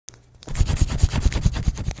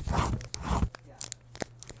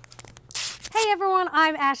Hey everyone,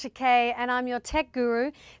 I'm Asha K and I'm your tech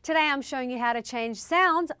guru. Today I'm showing you how to change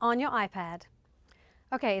sounds on your iPad.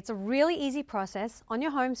 Okay, it's a really easy process. On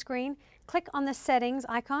your home screen, click on the settings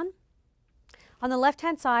icon. On the left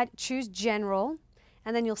hand side, choose general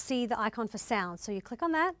and then you'll see the icon for sounds. So you click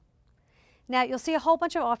on that. Now you'll see a whole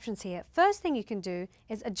bunch of options here. First thing you can do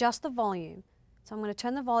is adjust the volume. So I'm going to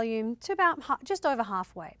turn the volume to about just over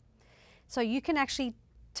halfway. So you can actually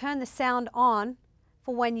turn the sound on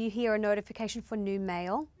for when you hear a notification for new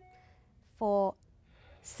mail, for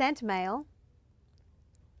sent mail,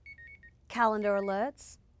 calendar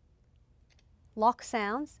alerts, lock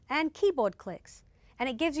sounds, and keyboard clicks. And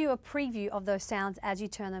it gives you a preview of those sounds as you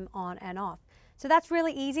turn them on and off. So that's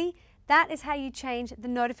really easy. That is how you change the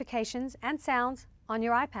notifications and sounds on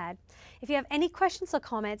your iPad. If you have any questions or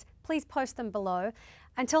comments, please post them below.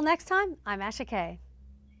 Until next time, I'm Asha K.